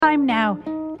time now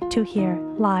to hear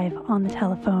live on the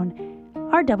telephone.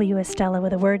 RW Estella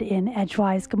with a word in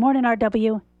Edgewise. Good morning,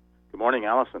 RW. Good morning,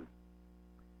 Allison.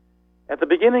 At the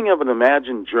beginning of an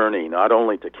imagined journey, not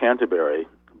only to Canterbury,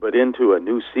 but into a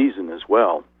new season as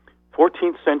well,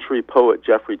 14th century poet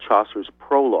Geoffrey Chaucer's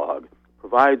prologue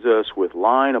provides us with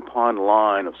line upon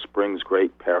line of spring's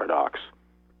great paradox,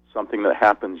 something that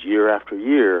happens year after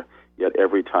year, yet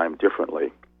every time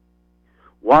differently.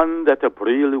 One that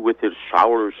April with his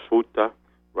showers suta,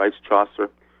 writes Chaucer,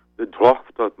 the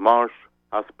draught of marsh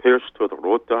hath pierced to the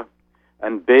rota,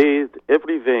 and bathed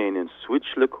every vein in sweet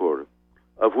liquor,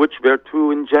 of which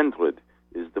vertu engendered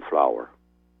is the flower.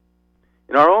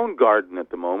 In our own garden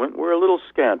at the moment, we're a little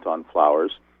scant on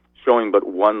flowers, showing but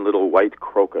one little white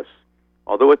crocus,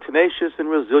 although a tenacious and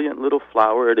resilient little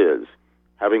flower it is,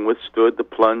 having withstood the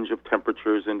plunge of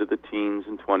temperatures into the teens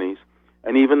and 20s,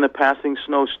 and even the passing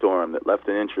snowstorm that left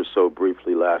an inch or so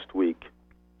briefly last week.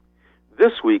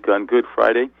 This week on Good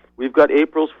Friday, we've got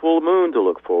April's full moon to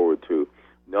look forward to,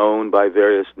 known by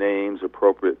various names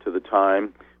appropriate to the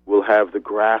time. We'll have the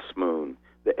grass moon,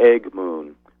 the egg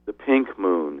moon, the pink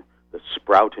moon, the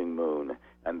sprouting moon,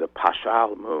 and the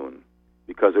Paschal moon,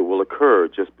 because it will occur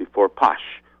just before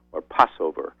Pasch, or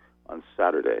Passover, on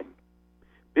Saturday.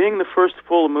 Being the first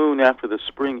full moon after the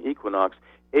spring equinox,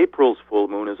 April's full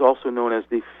moon is also known as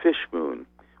the fish moon,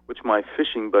 which my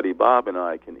fishing buddy Bob and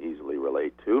I can easily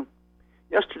relate to.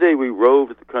 Yesterday we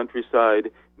roved the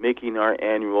countryside, making our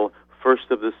annual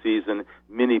first-of-the-season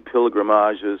mini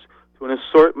pilgrimages to an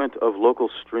assortment of local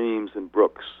streams and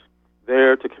brooks,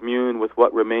 there to commune with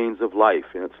what remains of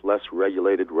life in its less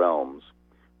regulated realms,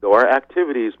 though our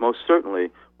activities most certainly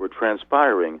were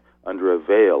transpiring under a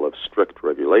veil of strict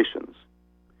regulations.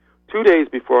 2 days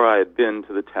before I had been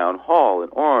to the town hall in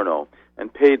Orono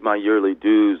and paid my yearly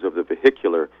dues of the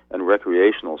vehicular and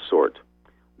recreational sort,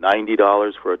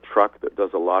 $90 for a truck that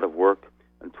does a lot of work,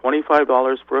 and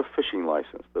 $25 for a fishing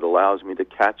license that allows me to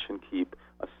catch and keep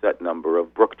a set number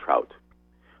of brook trout.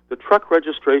 The truck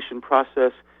registration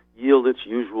process yielded its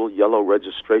usual yellow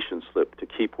registration slip to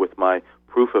keep with my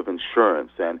proof of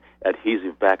insurance and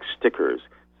adhesive-back stickers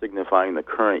signifying the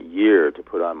current year to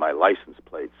put on my license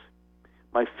plates.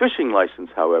 My fishing license,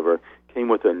 however, came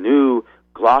with a new,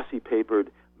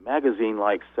 glossy-papered,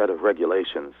 magazine-like set of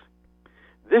regulations.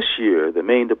 This year, the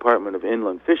Maine Department of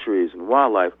Inland Fisheries and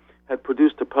Wildlife had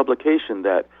produced a publication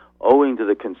that, owing to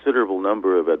the considerable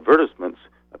number of advertisements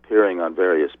appearing on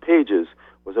various pages,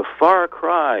 was a far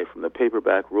cry from the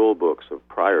paperback rule books of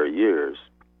prior years.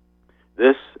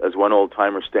 This, as one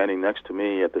old-timer standing next to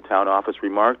me at the town office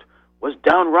remarked, was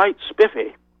downright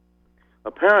spiffy.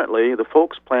 Apparently, the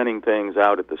folks planning things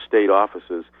out at the state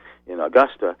offices in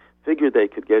Augusta figured they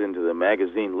could get into the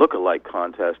magazine look-alike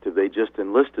contest if they just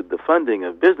enlisted the funding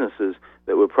of businesses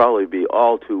that would probably be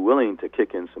all too willing to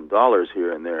kick in some dollars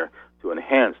here and there to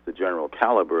enhance the general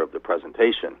caliber of the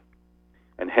presentation.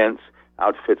 And hence,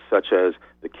 outfits such as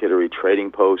the Kittery Trading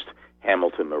Post,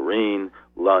 Hamilton Marine,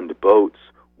 Lund Boats,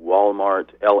 Walmart,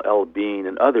 LL Bean,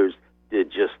 and others did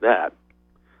just that.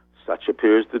 Such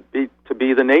appears to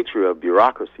be the nature of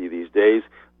bureaucracy these days,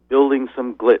 building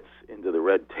some glitz into the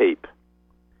red tape.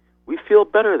 We feel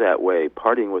better that way,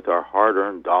 parting with our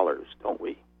hard-earned dollars, don't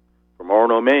we? From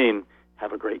Orono, Maine,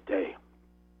 have a great day.